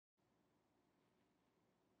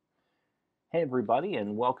Hey everybody,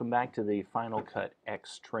 and welcome back to the Final Cut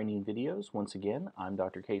X training videos. Once again, I'm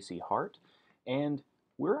Dr. Casey Hart, and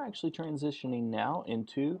we're actually transitioning now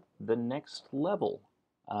into the next level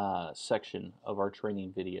section of our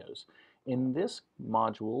training videos. In this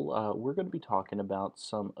module, we're going to be talking about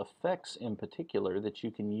some effects in particular that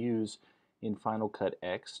you can use in Final Cut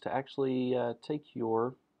X to actually take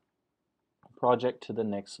your project to the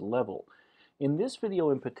next level. In this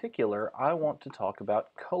video in particular, I want to talk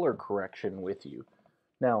about color correction with you.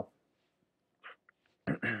 Now,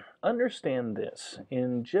 understand this.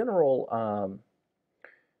 In general,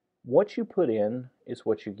 what you put in is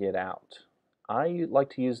what you get out. I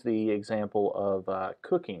like to use the example of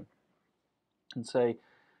cooking and say,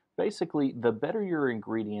 basically, the better your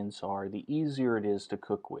ingredients are, the easier it is to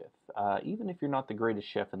cook with. Even if you're not the greatest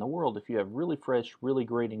chef in the world, if you have really fresh, really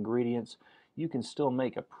great ingredients, you can still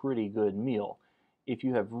make a pretty good meal. If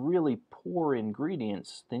you have really poor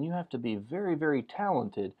ingredients, then you have to be very, very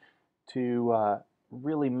talented to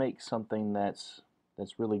really make something that's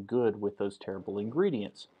really good with those terrible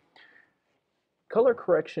ingredients. Color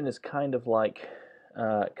correction is kind of like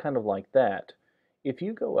that. If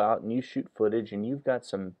you go out and you shoot footage and you've got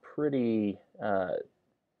some pretty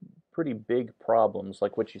big problems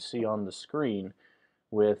like what you see on the screen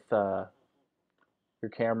with your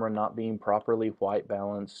camera not being properly white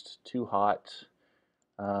balanced, too hot,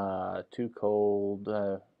 too cold,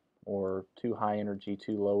 or too high energy,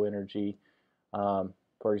 too low energy.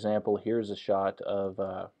 For example, here's a shot of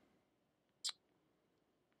a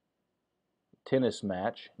tennis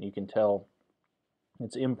match. You can tell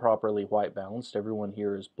it's improperly white balanced. Everyone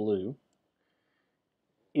here is blue.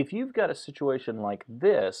 If you've got a situation like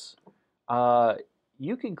this,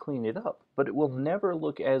 you can clean it up, but it will never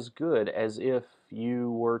look as good as if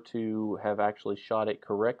you were to have actually shot it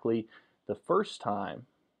correctly the first time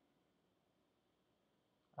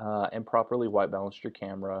and properly white balanced your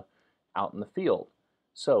camera out in the field.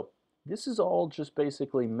 So this is all just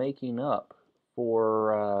basically making up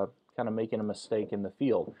for kind of making a mistake in the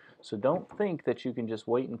field. So don't think that you can just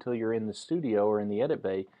wait until you're in the studio or in the edit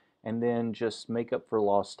bay and then just make up for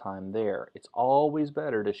lost time there. It's always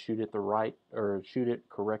better to shoot it shoot it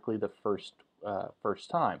correctly the first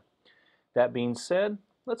time. That being said,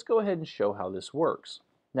 let's go ahead and show how this works.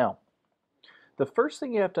 Now, the first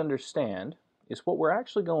thing you have to understand is what we're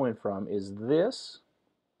actually going from is this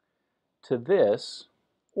to this,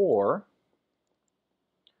 or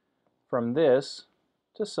from this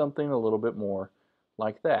to something a little bit more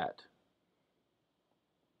like that.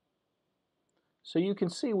 So you can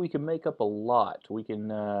see we can make up a lot. We can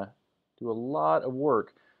do a lot of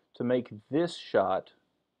work to make this shot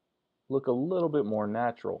look a little bit more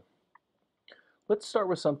natural. Let's start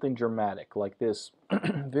with something dramatic like this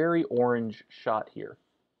very orange shot here.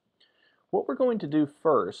 What we're going to do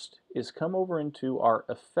first is come over into our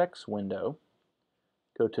effects window,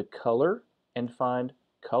 go to color, and find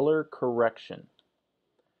color correction.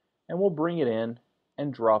 And we'll bring it in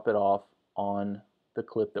and drop it off on the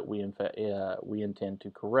clip that we intend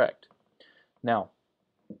to correct. Now,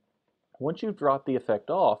 once you've dropped the effect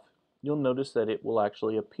off, you'll notice that it will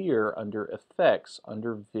actually appear under Effects,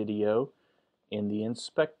 under Video, in the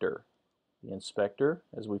inspector. The inspector,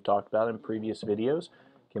 as we've talked about in previous videos,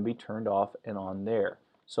 can be turned off and on there.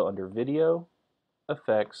 So under Video,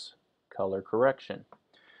 Effects, Color Correction.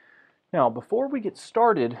 Now, before we get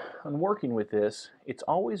started on working with this, it's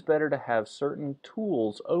always better to have certain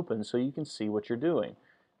tools open so you can see what you're doing.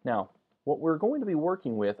 Now, what we're going to be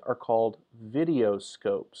working with are called video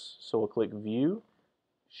scopes. So we'll click View,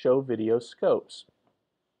 Show Video Scopes.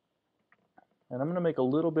 And I'm going to make a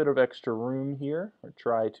little bit of extra room here, or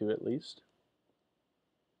try to at least.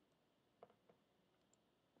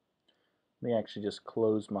 Let me actually just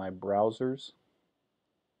close my browsers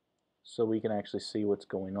so we can actually see what's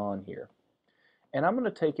going on here. And I'm going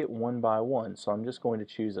to take it one by one, so I'm just going to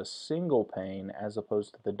choose a single pane as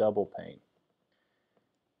opposed to the double pane.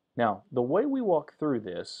 Now, the way we walk through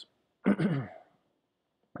this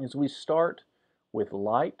is we start with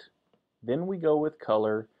light, then we go with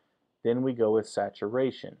color, then we go with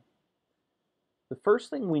saturation. The first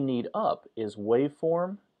thing we need up is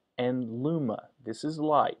waveform and luma. This is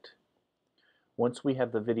light. Once we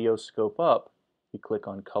have the video scope up, we click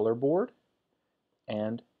on color board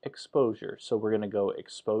and exposure. So we're going to go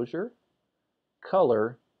exposure,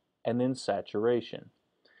 color, and then saturation.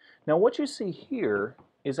 Now what you see here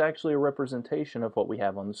is actually a representation of what we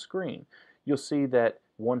have on the screen. You'll see that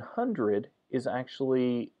 100 is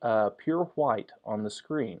actually pure white on the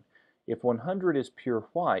screen. If 100 is pure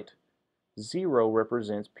white, 0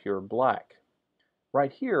 represents pure black.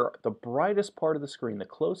 Right here, the brightest part of the screen, the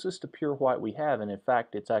closest to pure white we have, and in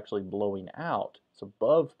fact it's actually blowing out, it's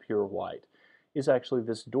above pure white, is actually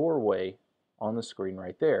this doorway on the screen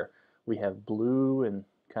right there. We have blue and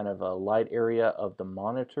kind of a light area of the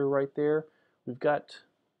monitor right there. We've got,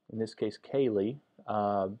 in this case, Kaylee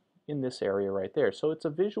in this area right there. So it's a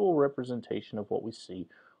visual representation of what we see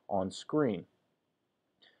on screen.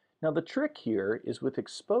 Now the trick here is with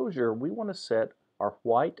exposure, we want to set our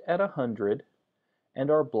white at 100 and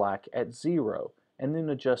our black at 0, and then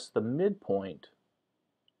adjust the midpoint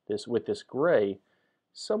with this gray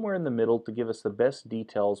somewhere in the middle to give us the best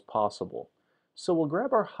details possible. So we'll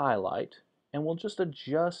grab our highlight and we'll just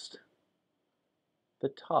adjust the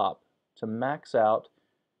top to max out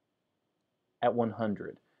at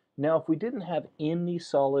 100. Now if we didn't have any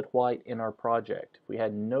solid white in our project, if we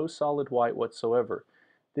had no solid white whatsoever,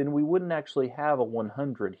 then we wouldn't actually have a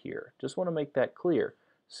 100 here. Just want to make that clear.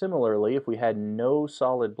 Similarly, if we had no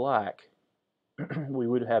solid black, we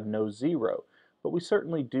would have no 0, but we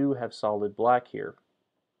certainly do have solid black here.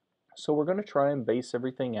 So we're going to try and base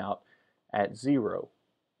everything out at 0,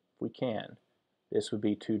 if we can. This would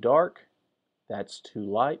be too dark, that's too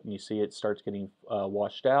light, and you see it starts getting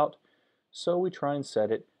washed out. So we try and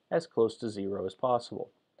set it as close to 0 as possible.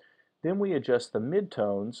 Then we adjust the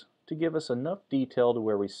midtones to give us enough detail to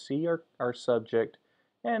where we see our subject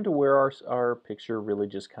and to where our picture really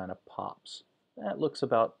just kind of pops. That looks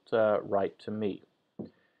about right to me.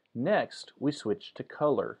 Next, we switch to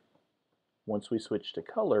color. Once we switch to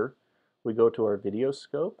color, we go to our video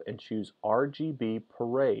scope and choose RGB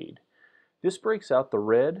Parade. This breaks out the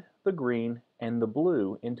red, the green, and the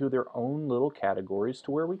blue into their own little categories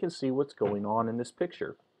to where we can see what's going on in this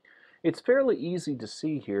picture. It's fairly easy to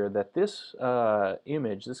see here that this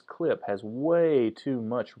image, this clip, has way too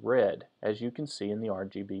much red, as you can see in the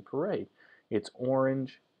RGB Parade. It's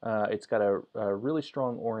orange, it's got a really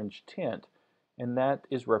strong orange tint, and that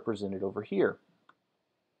is represented over here.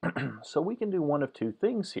 So we can do one of two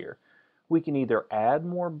things here. We can either add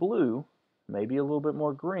more blue, maybe a little bit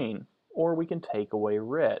more green, or we can take away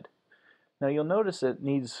red. Now you'll notice it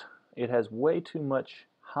has way too much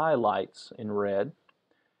highlights in red,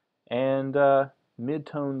 and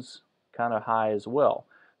midtones kind of high as well.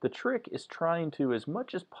 The trick is trying to, as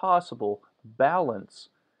much as possible, balance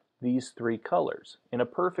these three colors. In a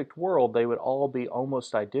perfect world, they would all be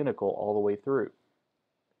almost identical all the way through.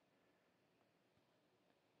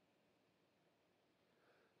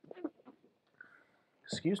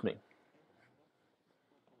 Excuse me.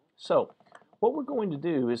 So, what we're going to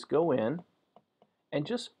do is go in and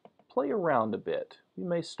just play around a bit. We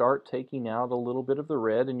may start taking out a little bit of the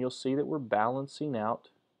red, and you'll see that we're balancing out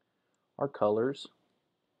our colors.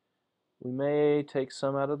 We may take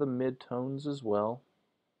some out of the midtones as well.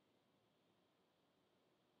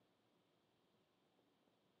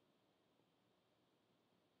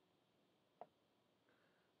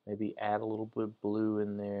 Maybe add a little bit of blue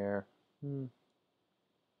in there.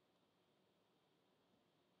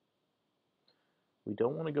 We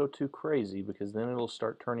don't want to go too crazy because then it'll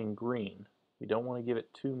start turning green. We don't want to give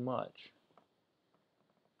it too much.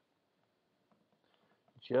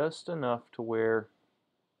 Just enough to where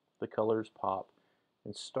the colors pop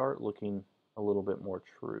and start looking a little bit more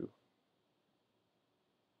true.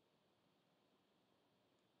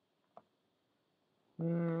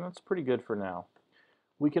 That's pretty good for now.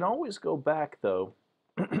 We can always go back though,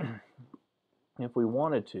 if we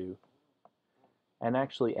wanted to, and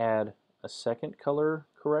actually add a second color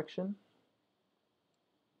correction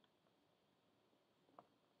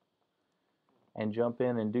and jump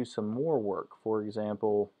in and do some more work. For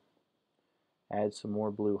example, add some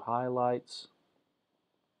more blue highlights.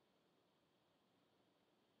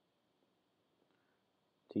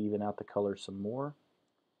 To even out the color some more.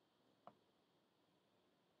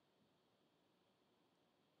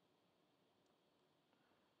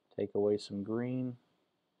 Take away some green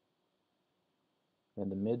and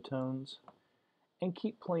the midtones, and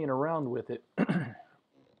keep playing around with it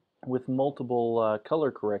with multiple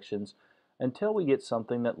color corrections until we get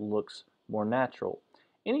something that looks more natural.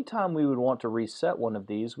 Anytime we would want to reset one of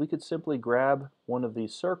these, we could simply grab one of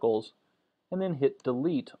these circles and then hit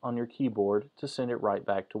delete on your keyboard to send it right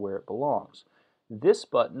back to where it belongs. This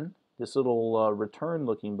button, this little return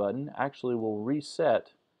looking button, actually will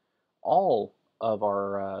reset all of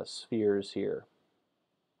our spheres here.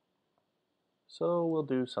 So we'll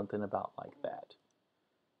do something about like that.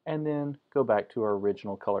 And then go back to our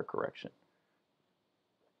original color correction.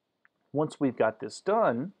 Once we've got this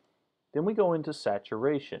done, then we go into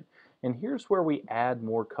saturation. And here's where we add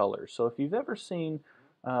more colors. So if you've ever seen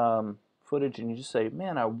footage and you just say,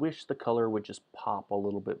 man, I wish the color would just pop a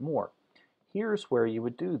little bit more. Here's where you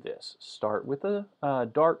would do this. Start with the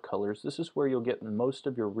dark colors. This is where you'll get most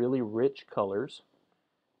of your really rich colors.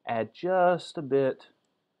 Add just a bit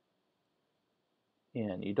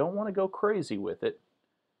in. You don't want to go crazy with it.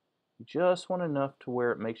 You just want enough to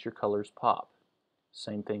where it makes your colors pop.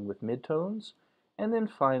 Same thing with midtones. And then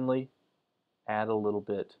finally, add a little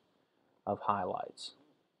bit of highlights.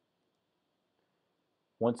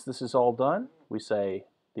 Once this is all done, we say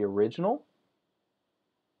the original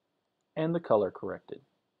and the color corrected.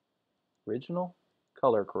 Original,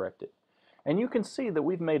 color corrected. And you can see that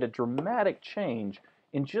we've made a dramatic change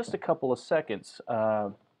in just a couple of seconds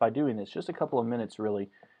by doing this, just a couple of minutes really,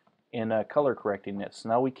 in color correcting this.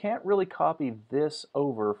 Now we can't really copy this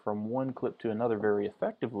over from one clip to another very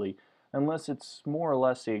effectively unless it's more or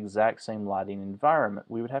less the exact same lighting environment.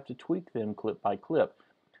 We would have to tweak them clip by clip.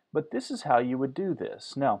 But this is how you would do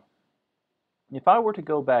this. Now, if I were to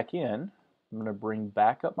go back in, I'm going to bring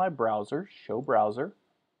back up my browser, show browser,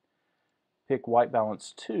 pick white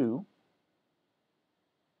balance 2.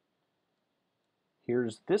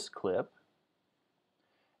 Here's this clip,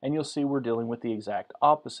 and you'll see we're dealing with the exact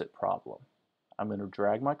opposite problem. I'm going to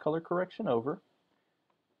drag my color correction over.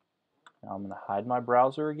 Now I'm going to hide my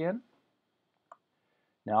browser again.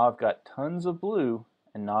 Now I've got tons of blue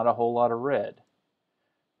and not a whole lot of red.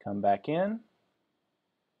 Come back in,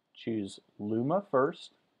 choose Luma first,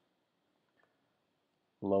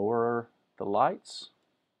 lower the lights,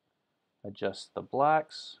 adjust the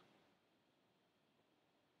blacks,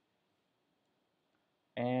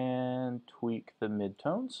 and tweak the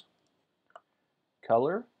midtones.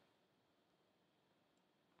 Color,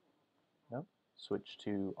 switch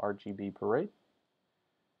to RGB Parade.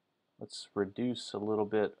 Let's reduce a little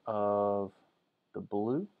bit of the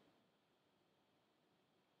blue.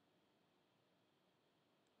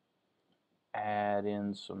 Add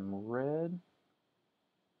in some red.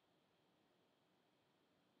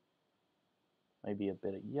 Maybe a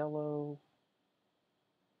bit of yellow.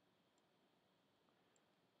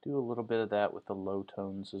 Do a little bit of that with the low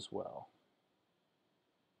tones as well.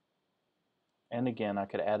 And again, I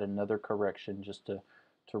could add another correction just to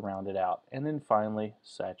round it out. And then finally,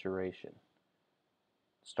 saturation.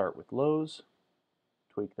 Start with lows,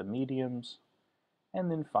 tweak the mediums, and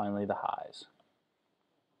then finally the highs.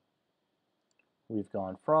 We've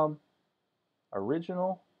gone from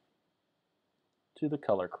original to the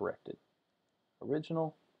color corrected.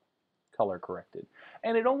 Original, color corrected.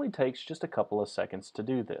 And it only takes just a couple of seconds to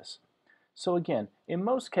do this. So again, in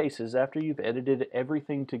most cases, after you've edited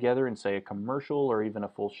everything together in, say, a commercial or even a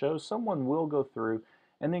full show, someone will go through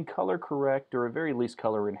and then color correct, or at very least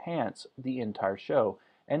color enhance, the entire show.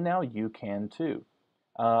 And now you can too.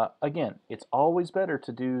 Again, it's always better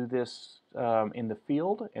to do this in the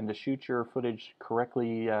field and to shoot your footage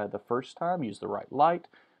correctly the first time, use the right light.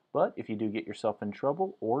 But if you do get yourself in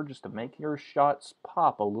trouble, or just to make your shots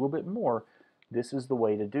pop a little bit more, this is the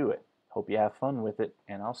way to do it. Hope you have fun with it,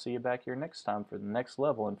 and I'll see you back here next time for the next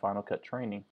level in Final Cut training.